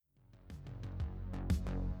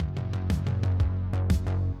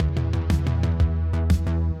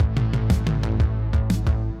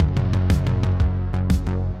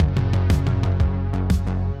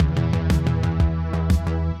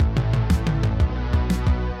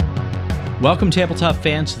Welcome, tabletop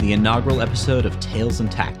fans, to the inaugural episode of Tales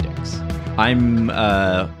and Tactics. I'm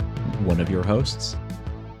one of your hosts,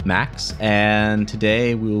 Max, and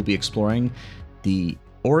today we will be exploring the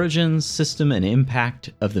origins, system, and impact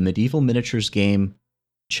of the medieval miniatures game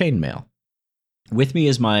Chainmail. With me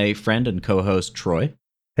is my friend and co-host, Troy.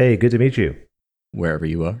 Hey, good to meet you. Wherever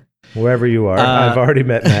you are. Wherever you are. I've already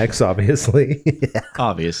met Max, obviously. Yeah.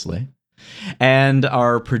 Obviously. And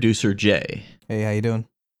our producer, Jay. Hey, how you doing?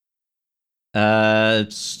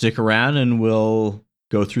 Stick around and we'll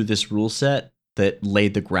go through this rule set that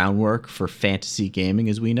laid the groundwork for fantasy gaming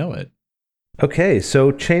as we know it. Okay,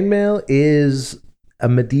 so Chainmail is a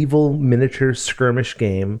medieval miniature skirmish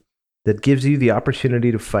game that gives you the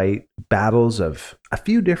opportunity to fight battles of a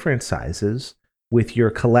few different sizes with your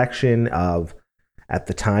collection of, at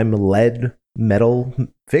the time, lead metal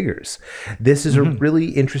figures. This is a really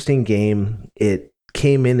interesting game. It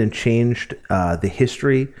came in and changed the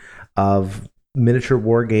history of miniature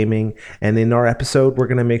wargaming, and in our episode we're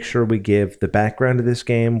going to make sure we give the background of this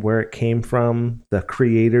game, where it came from, the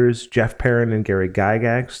creators, Jeff Perrin and Gary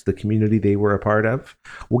Gygax, the community they were a part of.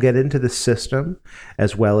 We'll get into the system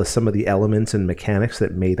as well as some of the elements and mechanics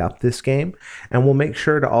that made up this game, and we'll make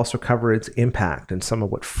sure to also cover its impact and some of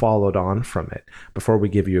what followed on from it before we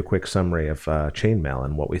give you a quick summary of Chainmail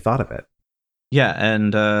and what we thought of it. Yeah,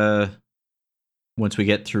 and once we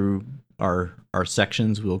get through our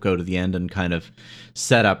sections, we'll go to the end and kind of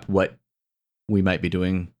set up what we might be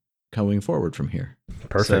doing going forward from here.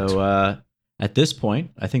 Perfect. So at this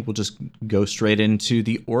point, I think we'll just go straight into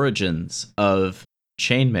the origins of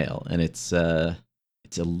Chainmail and its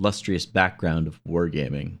illustrious background of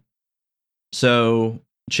wargaming. So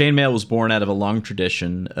Chainmail was born out of a long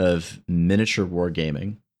tradition of miniature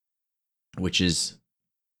wargaming, which is,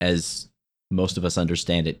 as most of us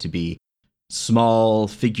understand it, to be small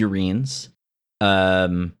figurines,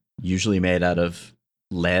 usually made out of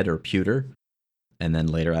lead or pewter, and then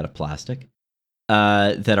later out of plastic,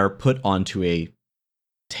 that are put onto a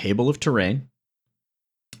table of terrain,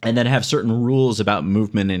 and then have certain rules about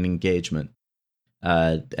movement and engagement.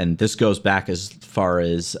 And this goes back as far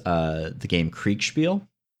as the game Kriegspiel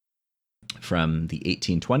from the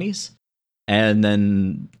 1820s, and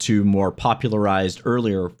then to more popularized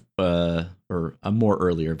earlier, or a more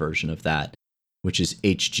earlier version of that, which is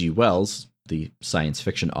H.G. Wells, the science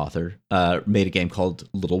fiction author, made a game called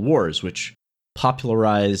Little Wars, which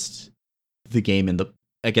popularized the game in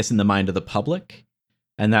the mind of the public,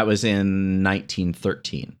 and that was in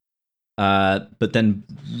 1913. But then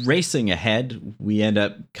racing ahead, we end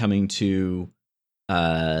up coming to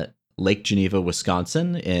Lake Geneva,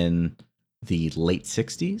 Wisconsin in the late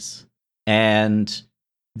 60s, and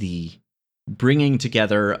the bringing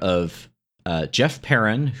together of Jeff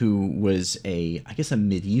Perrin, who was a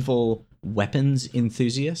medieval weapons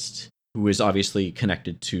enthusiast, who was obviously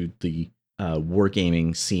connected to the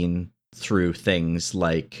wargaming scene through things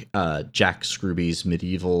like Jack Scrooby's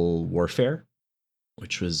Medieval Warfare,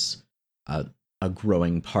 which was a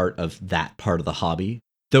growing part of that part of the hobby.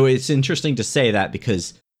 Though it's interesting to say that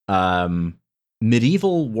because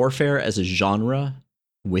medieval warfare as a genre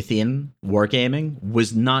within wargaming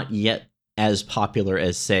was not yet as popular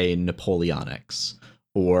as, say, Napoleonics,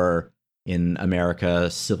 or in America,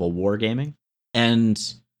 Civil War gaming. And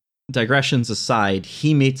digressions aside,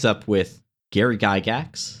 he meets up with Gary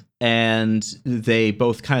Gygax, and they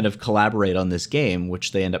both kind of collaborate on this game,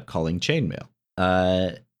 which they end up calling Chainmail.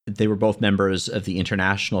 They were both members of the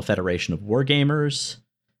International Federation of Wargamers,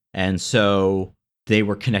 and so they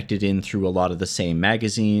were connected in through a lot of the same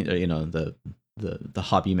magazine, the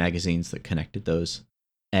hobby magazines that connected those.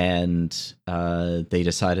 And they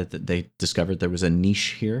decided that they discovered there was a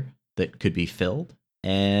niche here that could be filled,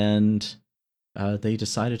 and they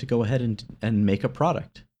decided to go ahead and make a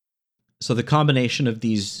product. So the combination of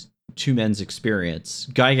these two men's experience,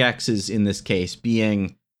 Gygax's in this case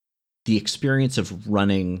being the experience of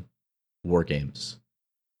running wargames,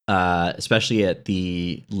 especially at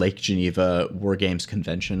the Lake Geneva Wargames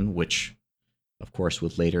Convention, which of course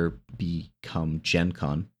would later become Gen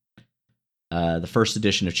Con. The first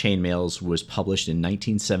edition of Chainmails was published in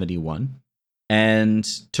 1971 and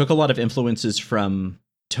took a lot of influences from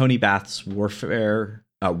Tony Bath's Wargames.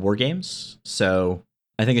 So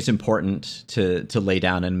I think it's important to lay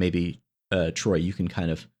down, and maybe, Troy, you can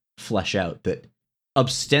kind of flesh out that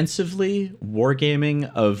ostensibly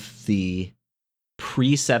wargaming of the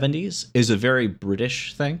pre-70s is a very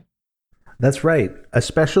British thing. That's right.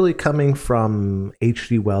 Especially coming from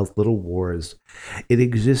H.G. Wells' Little Wars, it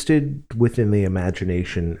existed within the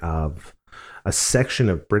imagination of a section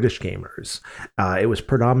of British gamers. It was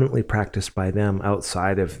predominantly practiced by them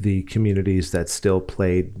outside of the communities that still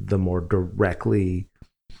played the more directly,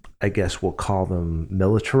 I guess we'll call them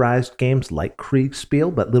militarized games like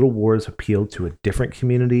Kriegspiel, but Little Wars appealed to a different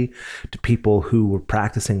community, to people who were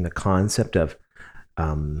practicing the concept of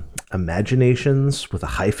imaginations with a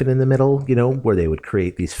hyphen in the middle, where they would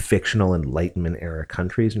create these fictional Enlightenment era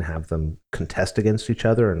countries and have them contest against each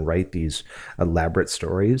other and write these elaborate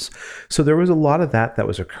stories. So there was a lot of that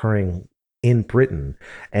was occurring in Britain.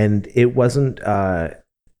 And it wasn't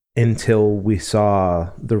until we saw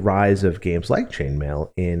the rise of games like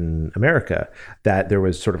Chainmail in America that there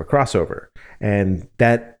was sort of a crossover. And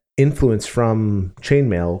that influence from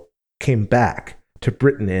Chainmail came back to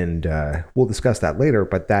Britain, and we'll discuss that later,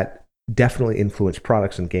 but that definitely influenced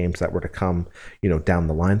products and games that were to come, down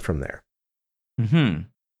the line from there. Mm-hmm.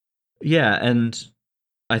 Yeah, and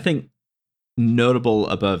I think notable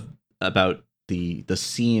about the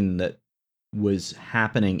scene that was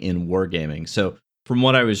happening in wargaming. So from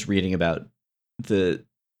what I was reading about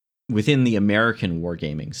within the American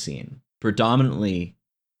wargaming scene, predominantly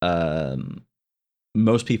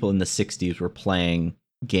most people in the 60s were playing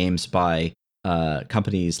games by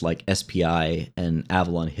companies like SPI and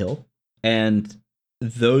Avalon Hill. And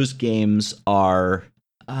those games are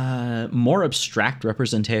more abstract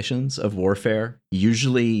representations of warfare.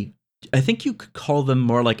 Usually, I think you could call them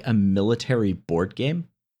more like a military board game.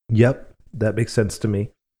 Yep, that makes sense to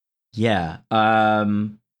me. Yeah.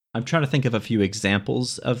 I'm trying to think of a few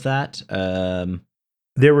examples of that.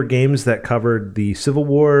 There were games that covered the Civil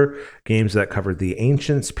War, games that covered the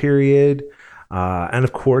Ancients period, and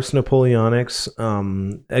of course Napoleonics.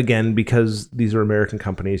 Again, because these are American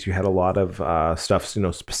companies, you had a lot of stuff,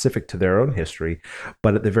 specific to their own history.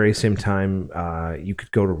 But at the very same time, you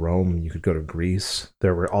could go to Rome, you could go to Greece.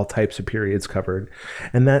 There were all types of periods covered,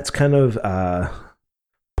 and that's kind of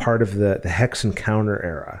part of the hex and counter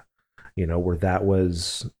era. Where that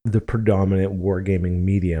was the predominant wargaming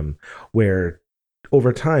medium, where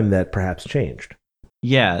over time that perhaps changed.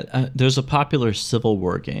 Yeah, there's a popular Civil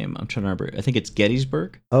War game. I'm trying to remember. I think it's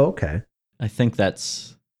Gettysburg. Oh, okay. I think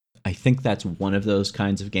that's one of those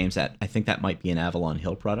kinds of games that I think that might be an Avalon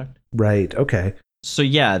Hill product. Right. Okay. So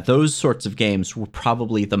yeah, those sorts of games were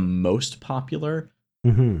probably the most popular.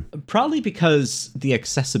 Mm-hmm. Probably because the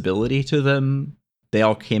accessibility to them, they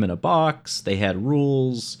all came in a box, they had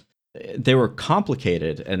rules, they were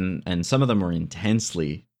complicated, and some of them were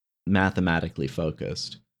intensely mathematically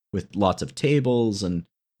focused with lots of tables and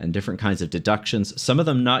different kinds of deductions. Some of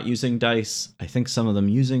them not using dice. I think some of them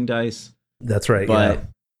using dice. That's right.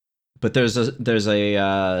 But there's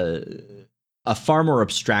a far more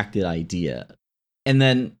abstracted idea. And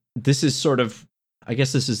then this is sort of, I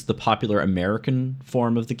guess this is the popular American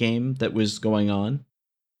form of the game that was going on.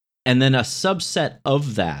 And then a subset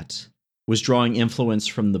of that was drawing influence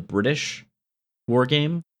from the British war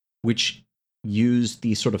game, which used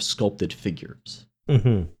these sort of sculpted figures.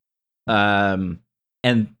 Mm-hmm.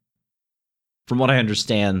 And from what I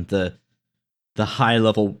understand, the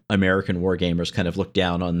high-level American wargamers kind of looked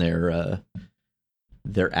down on their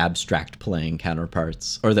abstract playing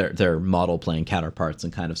counterparts, or their model playing counterparts,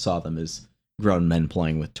 and kind of saw them as grown men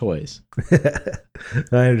playing with toys.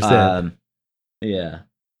 I understand. Yeah.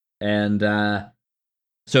 And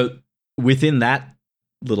so within that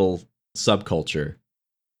little subculture,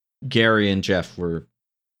 Gary and Jeff were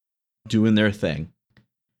doing their thing.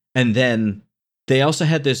 And then they also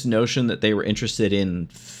had this notion that they were interested in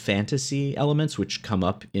fantasy elements, which come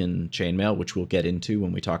up in Chainmail, which we'll get into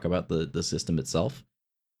when we talk about the system itself.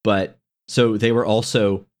 But so they were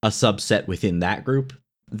also a subset within that group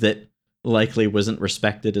that likely wasn't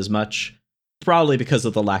respected as much, probably because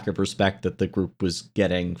of the lack of respect that the group was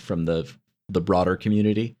getting from the broader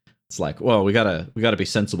community. It's like, well, we gotta be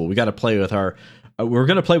sensible. We gotta play with we're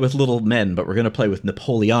gonna play with little men, but we're gonna play with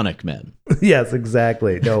Napoleonic men. Yes,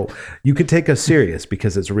 exactly. No, you could take us serious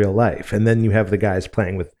because it's real life, and then you have the guys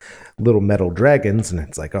playing with little metal dragons, and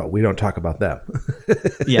it's like, oh, we don't talk about them.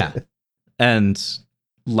 Yeah, and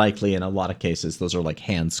likely in a lot of cases, those are like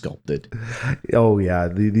hand sculpted. Oh yeah,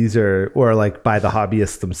 these are, or like by the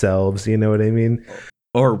hobbyists themselves. You know what I mean?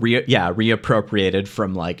 Or reappropriated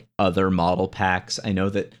from like other model packs. I know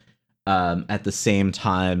that at the same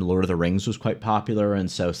time, Lord of the Rings was quite popular,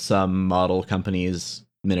 and so some model companies,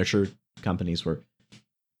 miniature companies, were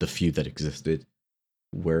the few that existed,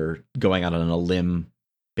 were going out on a limb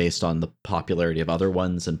based on the popularity of other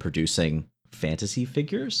ones and producing fantasy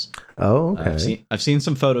figures. Oh, okay. I've seen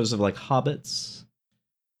some photos of like hobbits.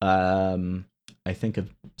 I think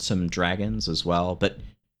of some dragons as well, but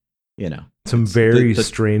you know, some very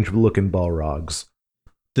strange looking Balrogs.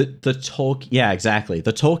 the Tolkien, yeah, exactly.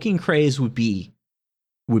 The Tolkien craze would be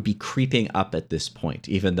creeping up at this point,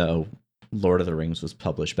 even though Lord of the Rings was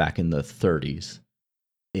published back in the 30s.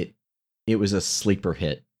 It was a sleeper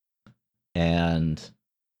hit, and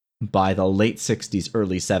by the late 60s,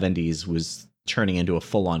 early 70s was turning into a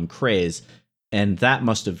full-on craze, and that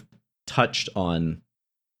must have touched on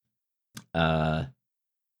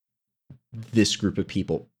this group of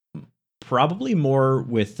people, probably more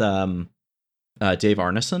with Dave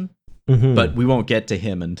Arneson, but we won't get to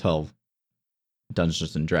him until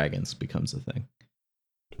Dungeons and Dragons becomes a thing.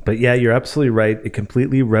 But yeah, you're absolutely right. It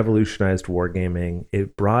completely revolutionized wargaming.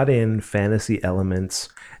 It brought in fantasy elements,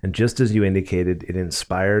 and just as you indicated, it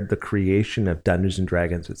inspired the creation of Dungeons and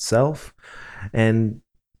Dragons itself. And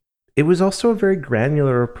it was also a very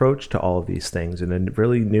granular approach to all of these things in a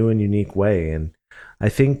really new and unique way. And I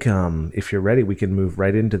think if you're ready, we can move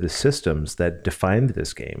right into the systems that defined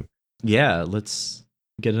this game. Yeah, let's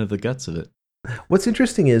get into the guts of it. What's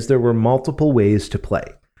interesting is there were multiple ways to play.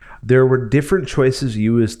 There were different choices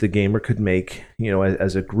you as the gamer could make,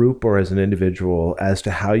 as a group or as an individual, as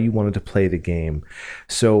to how you wanted to play the game.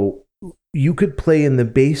 So you could play in the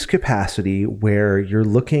base capacity where you're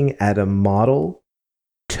looking at a model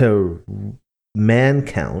to man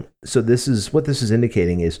count. So this is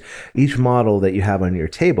indicating is each model that you have on your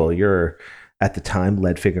table, your at the time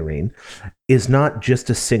lead figurine, is not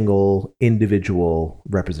just a single individual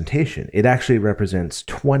representation. It actually represents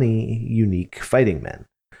 20 unique fighting men.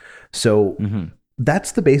 So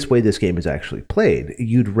that's the base way this game is actually played.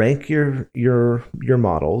 You'd rank your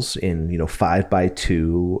models in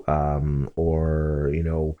 5x2 or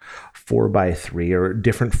 4x3 or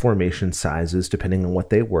different formation sizes depending on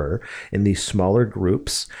what they were in these smaller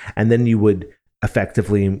groups, and then you would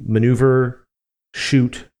effectively maneuver,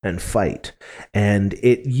 shoot, and fight. And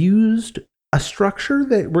it used a structure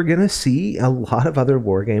that we're going to see a lot of other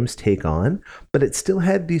war games take on, but it still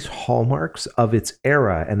had these hallmarks of its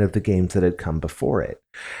era and of the games that had come before it.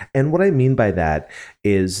 And what I mean by that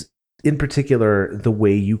is, in particular, the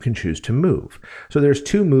way you can choose to move. So there's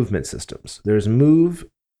two movement systems. There's move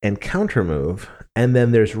and counter move, and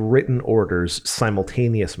then there's written orders,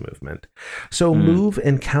 simultaneous movement. So move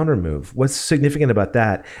and counter move, what's significant about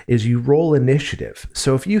that is you roll initiative.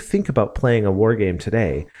 So if you think about playing a war game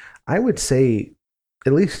today, I would say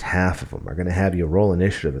at least half of them are going to have you roll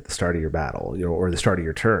initiative at the start of your battle, or the start of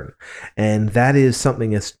your turn. And that is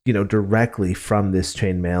something that's, directly from this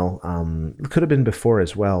chainmail. It could have been before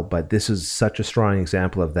as well, but this is such a strong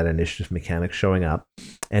example of that initiative mechanic showing up.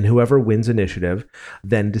 And whoever wins initiative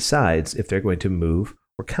then decides if they're going to move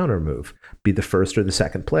or counter move, be the first or the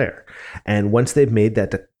second player. And once they've made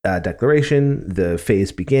that declaration, the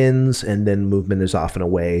phase begins, and then movement is off and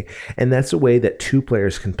away. And that's a way that two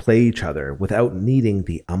players can play each other without needing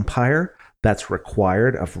the umpire that's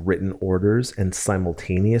required of written orders and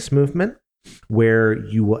simultaneous movement, where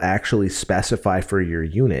you will actually specify for your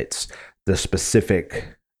units the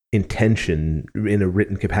specific intention in a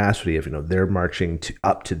written capacity of, they're marching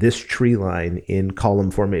up to this tree line in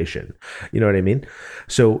column formation. You know what I mean?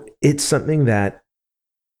 So it's something that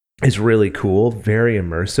is really cool, very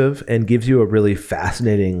immersive, and gives you a really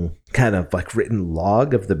fascinating kind of like written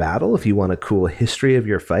log of the battle if you want a cool history of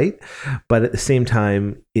your fight. But at the same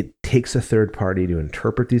time, it takes a third party to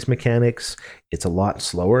interpret these mechanics. It's a lot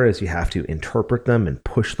slower as you have to interpret them and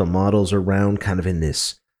push the models around kind of in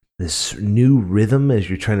this new rhythm as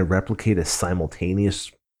you're trying to replicate a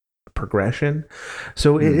simultaneous progression.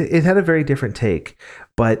 So it had a very different take,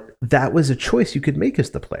 but that was a choice you could make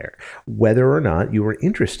as the player, whether or not you were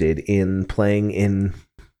interested in playing in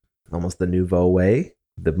almost the nouveau way,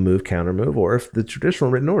 the move counter move, or if the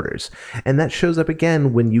traditional written orders. And that shows up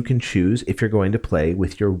again when you can choose if you're going to play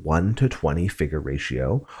with your 1-to-20 figure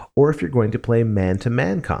ratio, or if you're going to play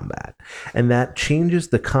man-to-man combat. And that changes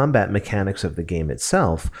the combat mechanics of the game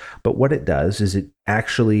itself. But what it does is it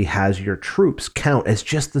actually has your troops count as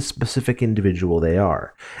just the specific individual they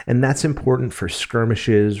are. And that's important for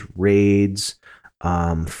skirmishes, raids,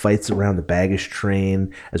 fights around the baggage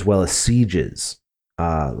train, as well as sieges.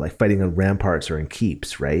 Like fighting on ramparts or in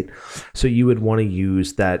keeps, right? So you would want to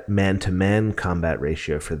use that man-to-man combat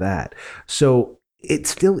ratio for that. So it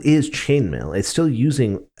still is chainmail. It's still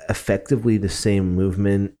using effectively the same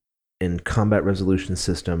movement and combat resolution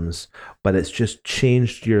systems, but it's just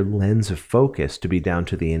changed your lens of focus to be down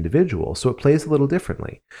to the individual. So it plays a little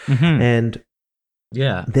differently. And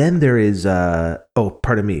then there is,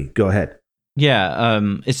 pardon me, go ahead. Yeah,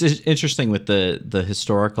 it's just interesting with the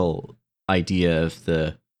historical idea of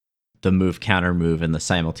the move counter move and the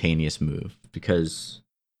simultaneous move, because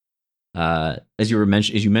as you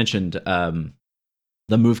mentioned,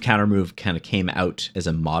 the move counter move kind of came out as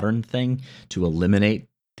a modern thing to eliminate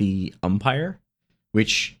the umpire,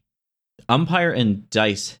 which umpire and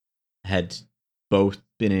dice had both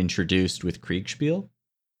been introduced with Kriegspiel.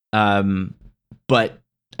 But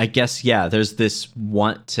I guess, yeah, there's this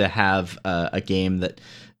want to have a game that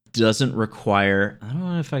doesn't require, I don't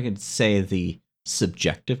know if I could say the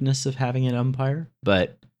subjectiveness of having an umpire,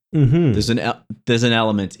 but there's an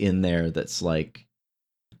element in there that's like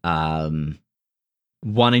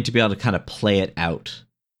wanting to be able to kind of play it out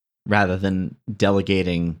rather than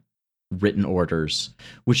delegating written orders,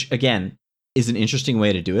 which again is an interesting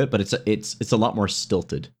way to do it, but it's a lot more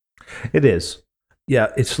stilted. It is. Yeah,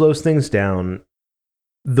 it slows things down.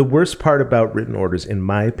 The worst part about written orders, in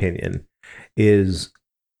my opinion, is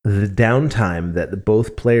the downtime that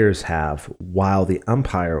both players have while the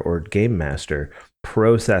umpire or game master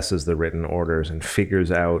processes the written orders and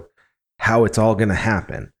figures out how it's all going to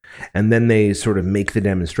happen. And then they sort of make the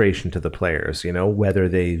demonstration to the players, whether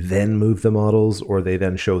they then move the models or they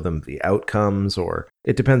then show them the outcomes, or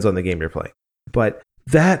it depends on the game you're playing. But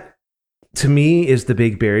that, to me, is the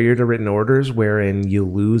big barrier to written orders, wherein you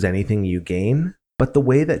lose anything you gain. But the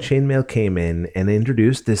way that Chainmail came in and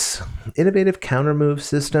introduced this innovative counter move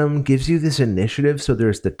system gives you this initiative. So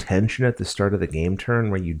there's the tension at the start of the game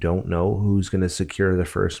turn where you don't know who's going to secure the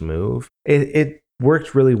first move. It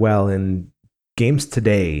works really well, and games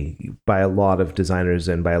today by a lot of designers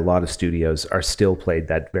and by a lot of studios are still played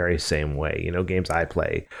that very same way. Games I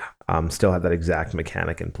play still have that exact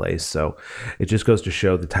mechanic in place. So it just goes to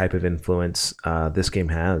show the type of influence this game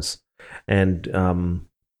has. And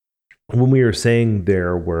when we were saying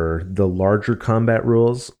there were the larger combat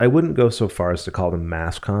rules, I wouldn't go so far as to call them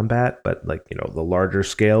mass combat, but the larger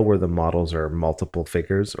scale where the models are multiple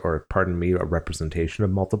figures, or pardon me, a representation of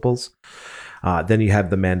multiples. Then you have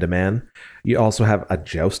the man-to-man. You also have a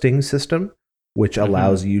jousting system, which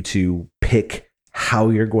allows you to pick how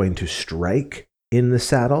you're going to strike in the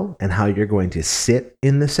saddle and how you're going to sit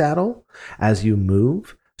in the saddle as you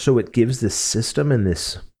move. So it gives this system and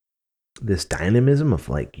this dynamism of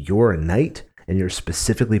you're a knight and you're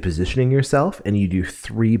specifically positioning yourself, and you do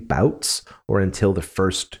 3 bouts or until the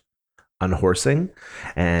first unhorsing,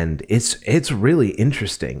 and it's really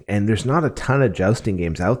interesting. And there's not a ton of jousting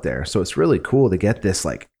games out there, so it's really cool to get this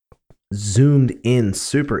zoomed in,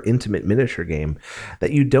 super intimate miniature game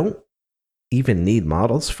that you don't even need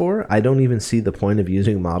models for. I don't even see the point of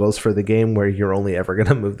using models for the game where you're only ever going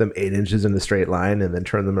to move them 8 inches in a straight line and then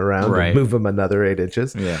turn them around and move them another 8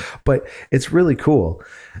 inches. Yeah. But it's really cool.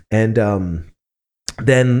 And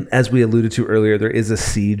then, as we alluded to earlier, there is a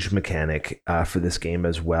siege mechanic for this game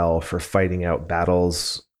as well, for fighting out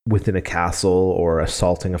battles within a castle or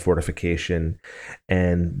assaulting a fortification.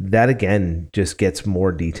 And that, again, just gets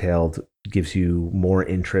more detailed, gives you more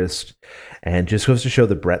interest, and just goes to show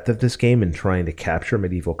the breadth of this game in trying to capture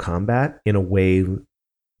medieval combat in a way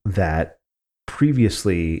that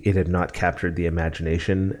previously it had not captured the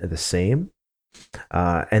imagination the same.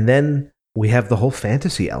 And then we have the whole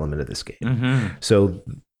fantasy element of this game. So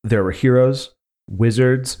there were heroes,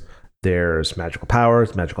 wizards, there's magical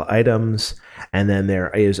powers, magical items, and then there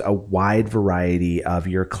is a wide variety of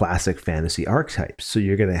your classic fantasy archetypes. So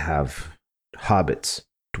you're going to have hobbits,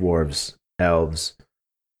 dwarves, elves,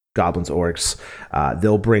 goblins, orcs.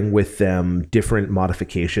 They'll bring with them different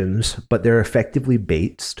modifications, but they're effectively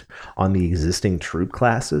based on the existing troop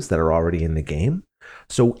classes that are already in the game.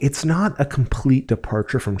 So it's not a complete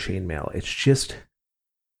departure from Chainmail. It's just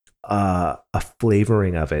a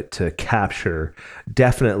flavoring of it to capture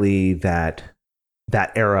definitely that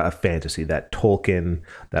era of fantasy, that Tolkien,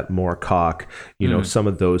 that Moorcock, some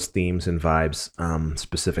of those themes and vibes.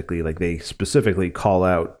 Specifically, they specifically call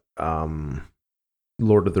out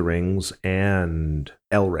Lord of the Rings and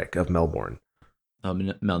Elric of Melbourne.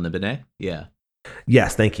 Melniboné? Yeah.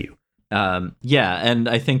 Yes, thank you. Yeah, and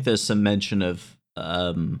I think there's some mention of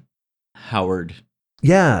Howard.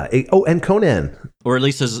 Yeah. And Conan. Or at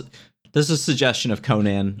least there's a suggestion of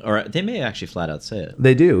Conan, or they may actually flat out say it.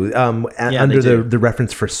 They do. Under the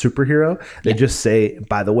reference for superhero, they just say,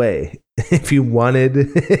 by the way, if you wanted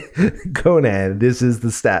Conan, this is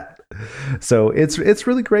the stat. So it's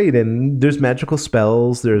really great. And there's magical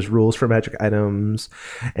spells, there's rules for magic items,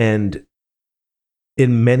 and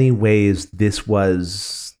in many ways, this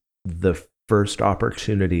was the first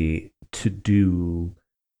opportunity to do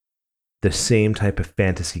the same type of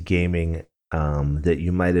fantasy gaming that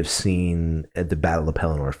you might have seen at the Battle of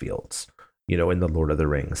Pelennor Fields, in the Lord of the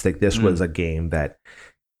Rings. This was a game that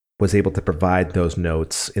was able to provide those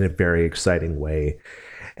notes in a very exciting way.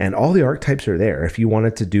 And all the archetypes are there. If you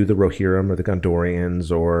wanted to do the Rohirrim or the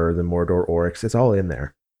Gondorians or the Mordor orcs, it's all in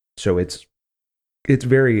there. So it's it's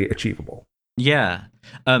very achievable. Yeah.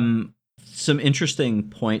 Some interesting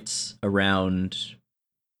points around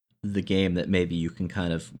the game that maybe you can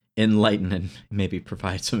kind of enlighten and maybe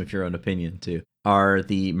provide some of your own opinion to are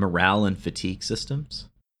the morale and fatigue systems.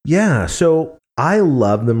 Yeah, so I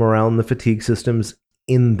love the morale and the fatigue systems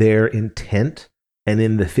in their intent and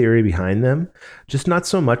in the theory behind them, just not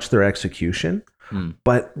so much their execution.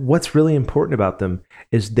 But what's really important about them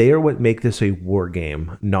is they are what make this a war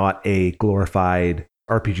game, not a glorified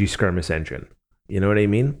RPG skirmish engine. You know what I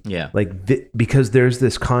mean? Yeah. Like because there's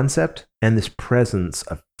this concept and this presence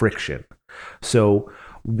of friction. So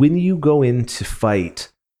when you go in to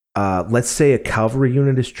fight, let's say a cavalry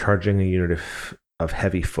unit is charging a unit of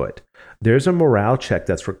heavy foot. There's a morale check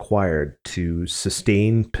that's required to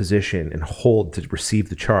sustain position and hold to receive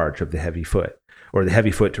the charge of the heavy foot, or the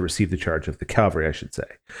heavy foot to receive the charge of the cavalry, I should say.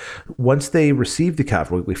 Once they receive the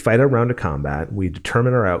cavalry, we fight a round of combat. We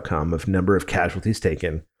determine our outcome of number of casualties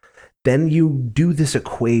taken. Then you do this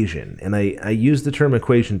equation, and I use the term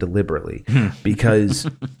equation deliberately because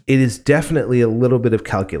it is definitely a little bit of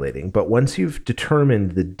calculating. But once you've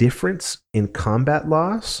determined the difference in combat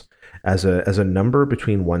loss as a number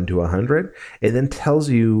between 1 to 100, it then tells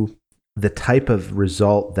you the type of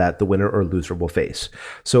result that the winner or loser will face.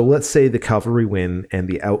 So let's say the cavalry win and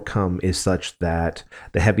the outcome is such that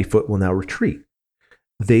the heavy foot will now retreat.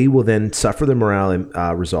 They will then suffer the morale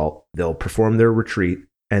result. They'll perform their retreat.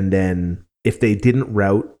 And then if they didn't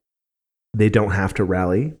rout, they don't have to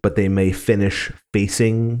rally, but they may finish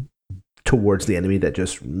facing towards the enemy that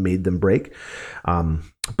just made them break.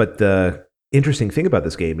 But the interesting thing about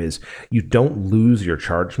this game is you don't lose your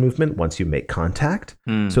charge movement once you make contact.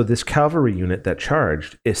 So this cavalry unit that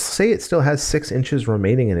charged, say it still has 6 inches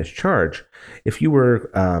remaining in its charge. If you were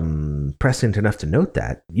prescient enough to note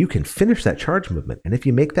that, you can finish that charge movement. And if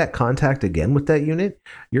you make that contact again with that unit,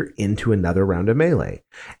 you're into another round of melee.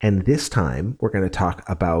 And this time, we're going to talk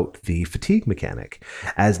about the fatigue mechanic,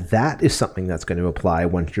 as that is something that's going to apply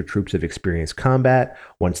once your troops have experienced combat,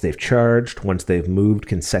 once they've charged, once they've moved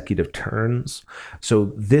consecutive turns.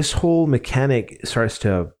 So this whole mechanic starts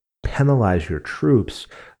to penalize your troops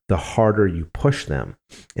the harder you push them.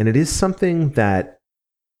 And it is something that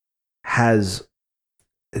has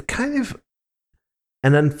kind of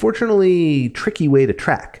an unfortunately tricky way to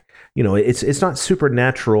track. You know, it's not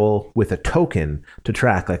supernatural with a token to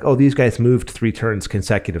track, like, oh, these guys moved 3 turns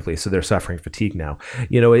consecutively, so they're suffering fatigue now.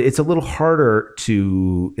 You know, it's a little harder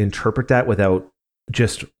to interpret that without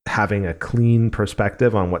just having a clean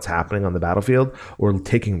perspective on what's happening on the battlefield or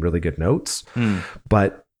taking really good notes.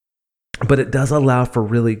 But it does allow for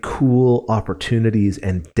really cool opportunities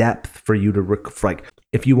and depth for you to, like,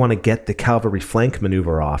 if you want to get the cavalry flank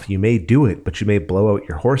maneuver off, you may do it, but you may blow out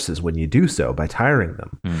your horses when you do so by tiring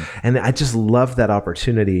them. And I just love that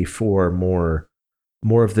opportunity for more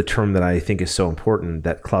of the term that I think is so important,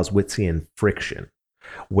 that Clausewitzian friction,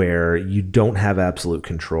 where you don't have absolute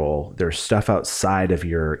control. There's stuff outside of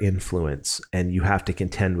your influence, and you have to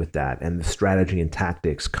contend with that. And the strategy and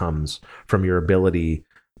tactics comes from your ability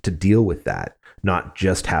to deal with that, not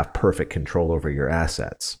just have perfect control over your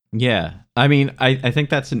assets. Yeah. I mean, I think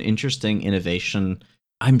that's an interesting innovation.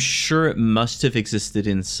 I'm sure it must have existed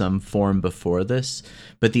in some form before this,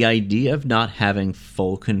 but the idea of not having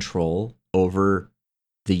full control over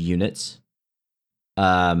the units,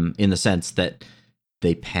 in the sense that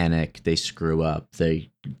they panic, they screw up, they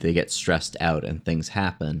get stressed out and things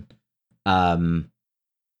happen,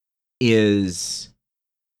 is,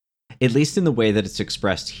 at least in the way that it's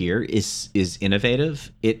expressed here, is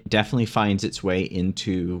innovative. It definitely finds its way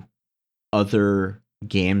into other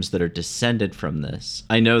games that are descended from this.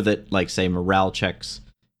 I know that, like, say, morale checks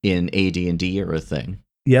in AD&D are a thing.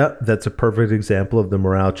 Yeah, that's a perfect example of the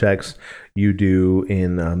morale checks you do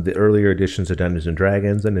in the earlier editions of Dungeons and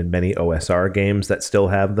Dragons, and in many OSR games that still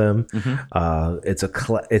have them.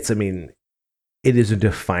 It is a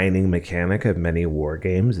defining mechanic of many war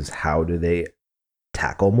games. Is how do they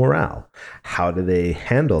tackle morale? How do they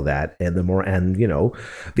handle that? And the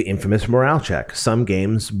infamous morale check. Some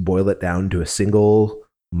games boil it down to a single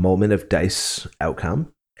moment of dice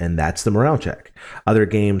outcome, and that's the morale check. Other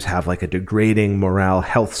games have like a degrading morale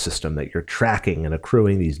health system that you're tracking and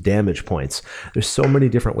accruing these damage points. There's so many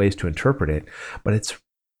different ways to interpret it, but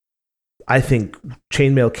I think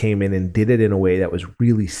Chainmail came in and did it in a way that was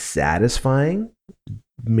really satisfying,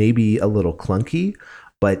 maybe a little clunky,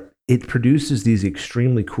 but it produces these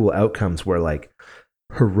extremely cool outcomes where, like,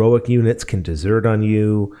 heroic units can desert on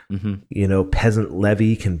you. Peasant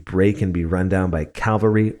levy can break and be run down by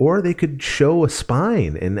cavalry, or they could show a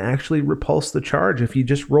spine and actually repulse the charge if you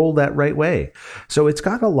just roll that right way. So it's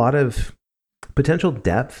got a lot of potential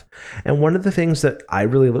depth. And one of the things that I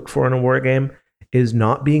really look for in a war game is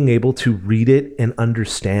not being able to read it and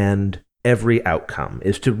understand every outcome,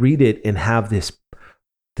 is to read it and have this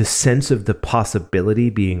sense of the possibility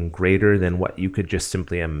being greater than what you could just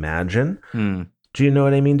simply imagine. Do you know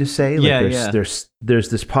what I mean to say? Like there's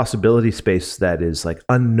this possibility space that is like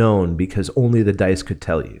unknown because only the dice could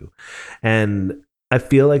tell you. And I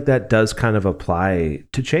feel like that does kind of apply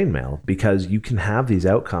to Chainmail because you can have these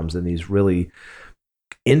outcomes and these really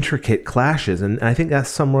intricate clashes. And I think that's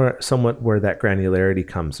somewhat where that granularity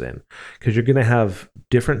comes in, because you're going to have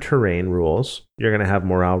different terrain rules. You're going to have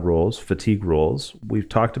morale rules, fatigue rules. We've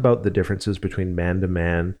talked about the differences between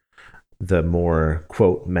man-to-man, the more,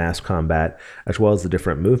 quote, mass combat, as well as the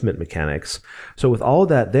different movement mechanics. So with all of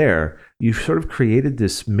that there, you've sort of created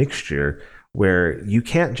this mixture where you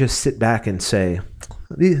can't just sit back and say,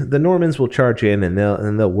 the Normans will charge in and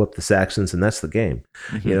they'll whoop the Saxons and that's the game.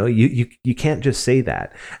 Mm-hmm. You know, you can't just say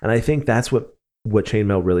that. And I think that's what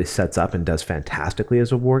Chainmail really sets up and does fantastically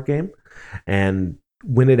as a war game. And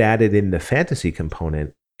when it added in the fantasy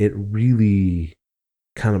component, it really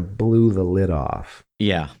kind of blew the lid off.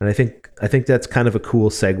 Yeah. And I think that's kind of a cool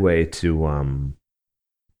segue to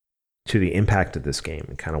the impact of this game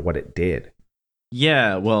and kind of what it did.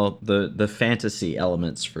 Yeah, well, the fantasy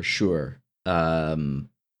elements for sure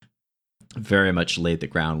very much laid the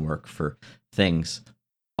groundwork for things.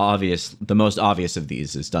 The most obvious of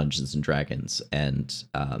these is Dungeons and Dragons and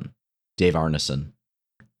Dave Arneson's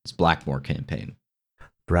Blackmore campaign.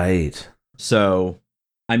 Right. So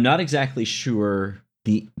I'm not exactly sure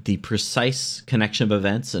the precise connection of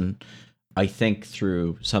events, and I think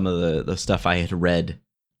through some of the stuff I had read,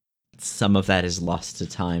 some of that is lost to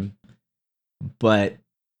time. But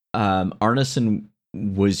Arneson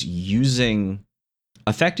was using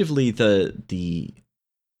effectively the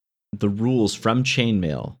rules from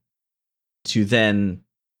Chainmail to then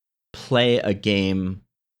play a game.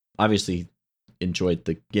 Obviously, enjoyed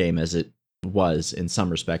the game as it was in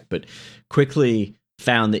some respect, but quickly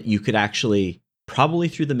found that you could actually, probably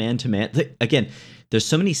through the man-to-man. Again, there's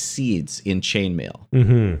so many seeds in Chainmail.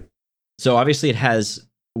 Mm-hmm. So obviously, it has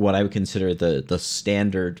what I would consider the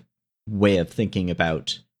standard way of thinking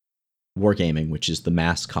about wargaming, which is the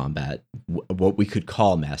mass combat, what we could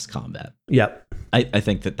call mass combat. Yep. I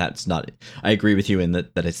think that's not, I agree with you in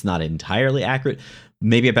that it's not entirely accurate.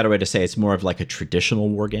 Maybe a better way to say it's more of like a traditional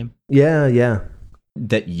wargame. Yeah.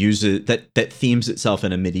 That uses, that themes itself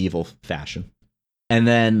in a medieval fashion. And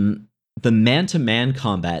then the man-to-man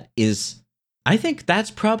combat is, I think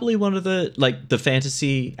that's probably one of the, like, the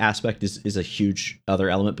fantasy aspect is a huge other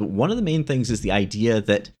element, but one of the main things is the idea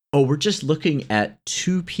that, we're just looking at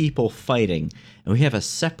two people fighting and we have a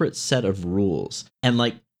separate set of rules. And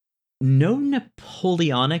like, no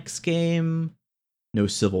Napoleonics game, no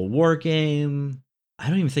Civil War game. I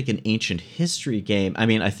don't even think an ancient history game. I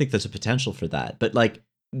mean, I think there's a potential for that, but like,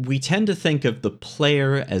 we tend to think of the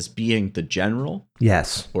player as being the general.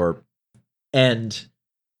 Yes. And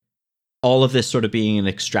all of this sort of being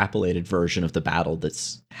an extrapolated version of the battle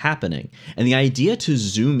that's happening. And the idea to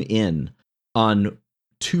zoom in on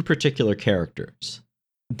two particular characters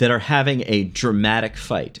that are having a dramatic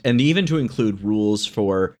fight, and even to include rules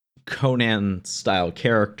for Conan-style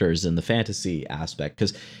characters in the fantasy aspect,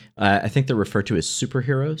 because I think they're referred to as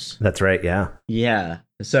superheroes. That's right, yeah. Yeah.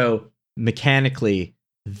 So mechanically,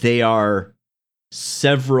 they are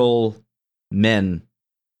several men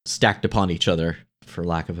stacked upon each other, for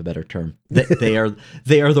lack of a better term. They are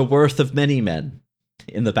the worth of many men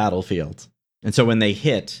in the battlefield. And so when they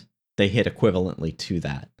hit equivalently to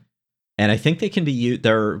that. And I think they can be used.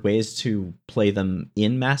 There are ways to play them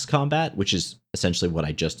in mass combat, which is essentially what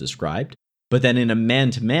I just described. But then in a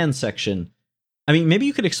man-to-man section, I mean, maybe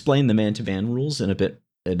you could explain the man-to-man rules in a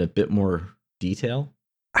bit more detail.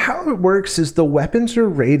 How it works is the weapons are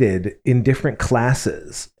rated in different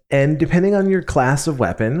classes, and depending on your class of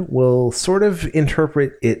weapon, will sort of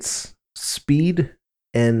interpret its speed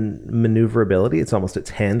and maneuverability. It's almost its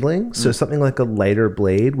handling. So something like a lighter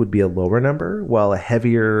blade would be a lower number, while a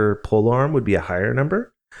heavier polearm would be a higher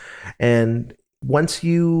number. And once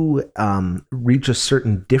you reach a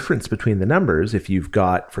certain difference between the numbers, if you've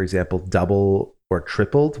got, for example, double or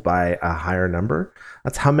tripled by a higher number,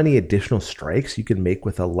 that's how many additional strikes you can make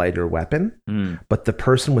with a lighter weapon. But the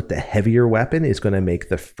person with the heavier weapon is going to make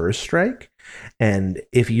the first strike. And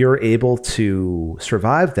if you're able to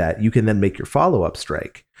survive that, you can then make your follow-up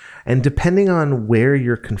strike. And depending on where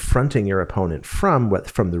you're confronting your opponent from, whether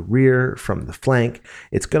from the rear, from the flank,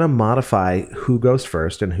 it's going to modify who goes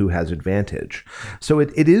first and who has advantage. So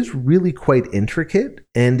it is really quite intricate,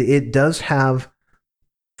 and it does have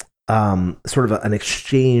sort of an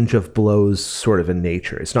exchange of blows sort of in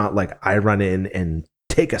nature. It's not like I run in and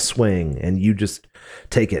take a swing and you just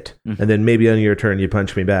take it. And then maybe on your turn you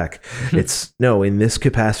punch me back. It's no, in this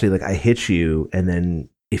capacity, like I hit you and then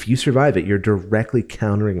if you survive it, you're directly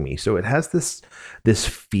countering me. So it has this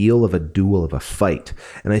feel of a duel, of a fight.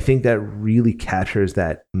 And I think that really captures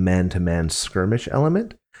that man-to-man skirmish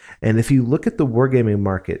element. And if you look at the wargaming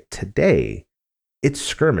market today, it's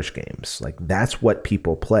skirmish games. Like that's what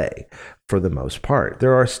people play for the most part.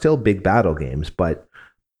 There are still big battle games, but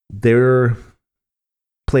they're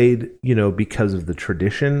played, because of the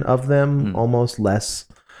tradition of them, almost less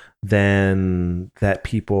than that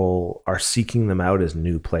people are seeking them out as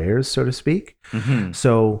new players, so to speak.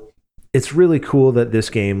 So it's really cool that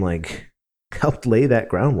this game helped lay that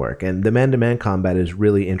groundwork, and the man-to-man combat is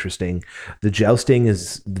really interesting. The jousting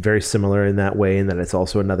is very similar in that way, in that it's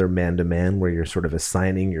also another man-to-man where you're sort of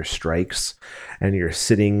assigning your strikes and you're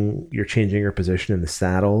changing your position in the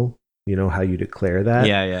saddle, how you declare that.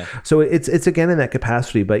 Yeah. So it's again in that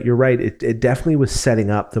capacity, but you're right, it definitely was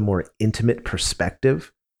setting up the more intimate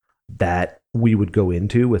perspective that we would go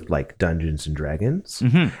into with like Dungeons and Dragons,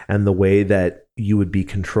 and the way that you would be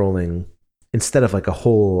controlling, instead of like a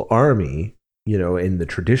whole army, in the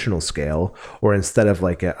traditional scale, or instead of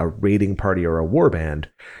like a raiding party or a warband,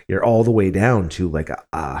 you're all the way down to like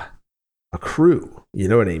a crew. You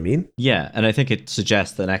know what I mean? Yeah, and I think it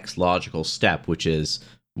suggests the next logical step, which is,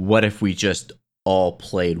 what if we just all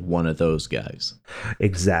played one of those guys?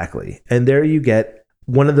 Exactly. And there you get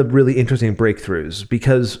one of the really interesting breakthroughs,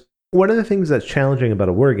 because one of the things that's challenging about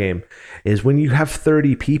a war game is when you have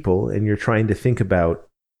 30 people and you're trying to think about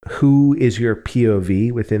who is your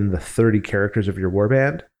POV within the 30 characters of your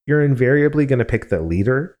warband, you're invariably going to pick the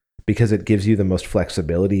leader because it gives you the most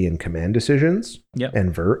flexibility in command decisions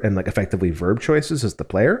and effectively verb choices as the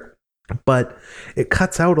player. But it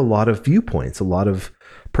cuts out a lot of viewpoints, a lot of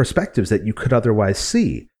perspectives that you could otherwise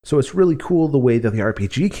see. So it's really cool the way that the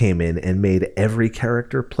RPG came in and made every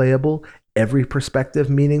character playable, every perspective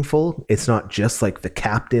meaningful. It's not just like the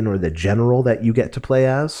captain or the general that you get to play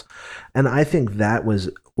as. And I think that was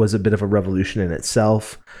a bit of a revolution in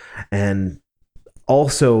itself. And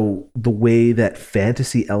also the way that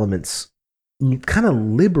fantasy elements kind of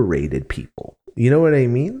liberated people. You know what I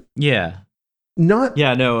mean? Yeah.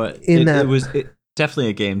 It was definitely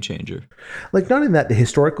a game changer. Like, not in that the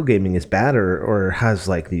historical gaming is bad or has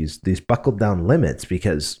like these buckled down limits,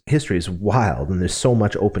 because history is wild and there's so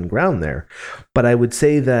much open ground there. But I would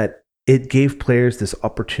say that it gave players this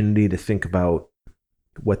opportunity to think about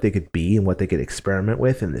what they could be and what they could experiment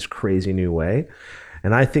with in this crazy new way.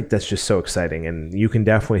 And I think that's just so exciting. And you can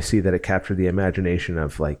definitely see that it captured the imagination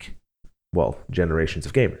of generations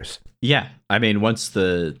of gamers. Yeah, I mean, once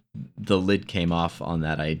the lid came off on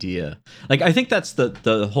that idea, I think that's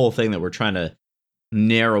the whole thing that we're trying to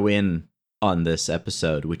narrow in on this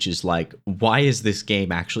episode, which is why is this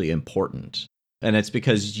game actually important? And it's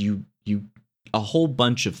because you a whole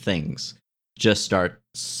bunch of things just start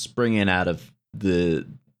springing out of the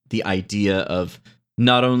idea of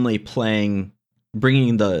not only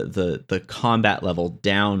bringing the combat level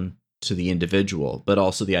down to the individual, but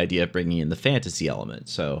also the idea of bringing in the fantasy element.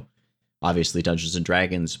 So obviously Dungeons and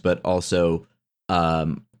Dragons, but also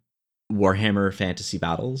Warhammer Fantasy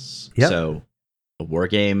Battles. Yep. So a war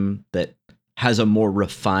game that has a more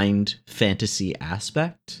refined fantasy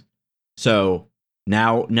aspect. So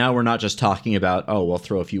now we're not just talking about, we'll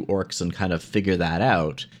throw a few orcs and kind of figure that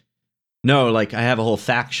out. No, I have a whole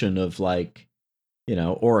faction of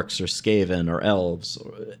orcs or Skaven or elves,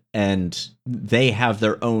 and they have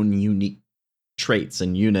their own unique traits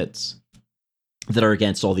and units that are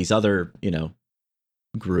against all these other,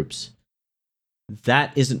 groups.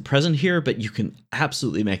 That isn't present here, but you can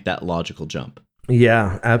absolutely make that logical jump.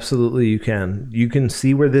 Yeah, absolutely you can. You can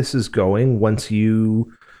see where this is going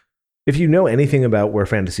if you know anything about where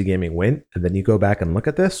fantasy gaming went, and then you go back and look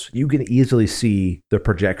at this, you can easily see the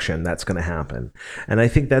projection that's going to happen. And I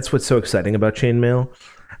think that's what's so exciting about Chainmail.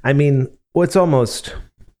 I mean, what's almost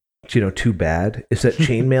too bad is that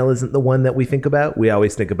Chainmail isn't the one that we think about. We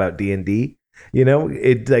always think about D&D.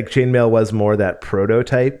 Chainmail was more that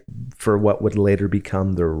prototype for what would later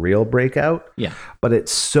become the real breakout. Yeah. But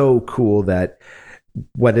it's so cool that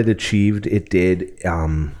what it achieved, it did.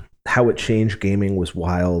 How it changed gaming was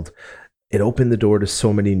wild. It opened the door to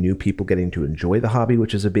so many new people getting to enjoy the hobby,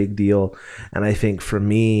 which is a big deal. And I think for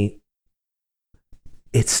me,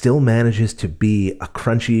 it still manages to be a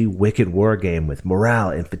crunchy, wicked war game with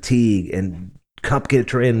morale and fatigue and complicated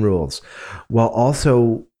terrain rules, while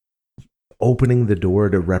also opening the door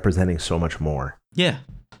to representing so much more. Yeah.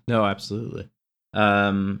 No, absolutely.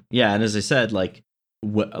 And as I said,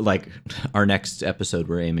 like our next episode,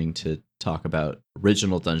 we're aiming to talk about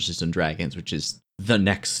original Dungeons and Dragons, which is the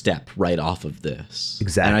next step right off of this.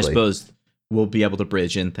 Exactly. And I suppose we'll be able to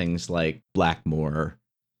bridge in things like Blackmoor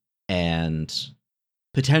and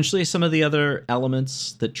potentially some of the other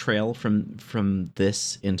elements that trail from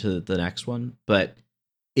this into the next one. But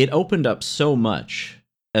it opened up so much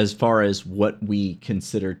as far as what we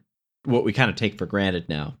consider, what we kind of take for granted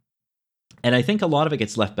now. And I think a lot of it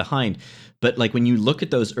gets left behind. But like when you look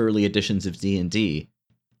at those early editions of D&D,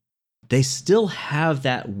 they still have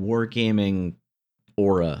that wargaming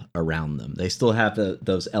aura around them. They still have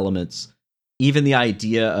those elements. Even the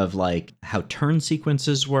idea of like how turn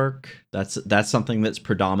sequences work, that's something that's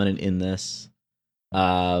predominant in this.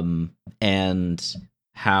 And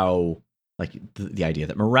how like the idea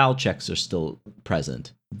that morale checks are still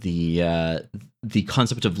present. The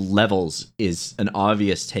concept of levels is an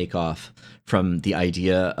obvious takeoff from the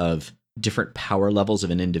idea of different power levels of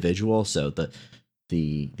an individual. So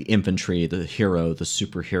the infantry, the hero, the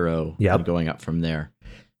superhero, and going up from there.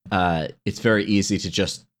 It's very easy to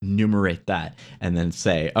just numerate that and then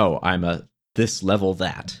say, oh, I'm a this level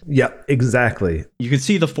that. Yep, exactly. You can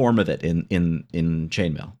see the form of it in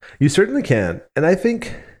Chainmail. You certainly can. And I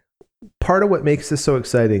think part of what makes this so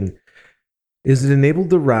exciting is it enabled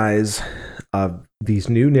the rise of these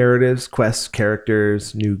new narratives, quests,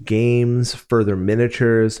 characters, new games, further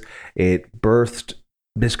miniatures. It birthed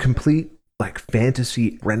this complete like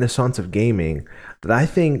fantasy renaissance of gaming that I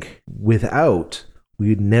think without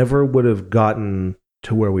we never would have gotten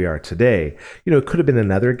to where we are today. You know, it could have been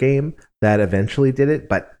another game that eventually did it,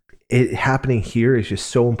 but it happening here is just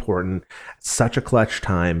so important. It's such a clutch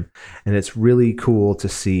time, and it's really cool to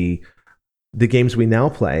see the games we now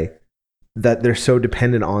play that they're so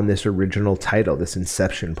dependent on this original title, this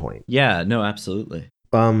inception point. Yeah, no, absolutely.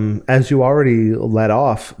 As you already let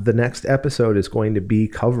off, the next episode is going to be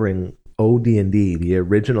covering OD&D, the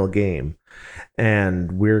original game.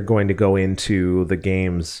 And we're going to go into the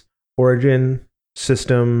game's origin,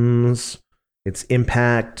 systems, its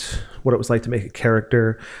impact, what it was like to make a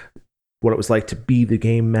character, what it was like to be the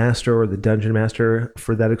game master or the dungeon master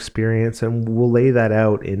for that experience. And we'll lay that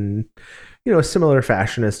out in, you know, a similar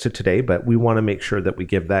fashion as to today, but we want to make sure that we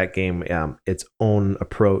give that game its own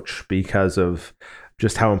approach because of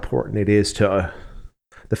just how important it is to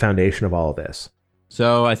the foundation of all of this.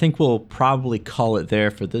 So I think we'll probably call it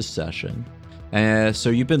there for this session. So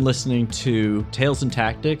you've been listening to Tales and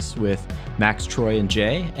Tactics with Max, Troy, and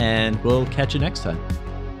Jay, and we'll catch you next time.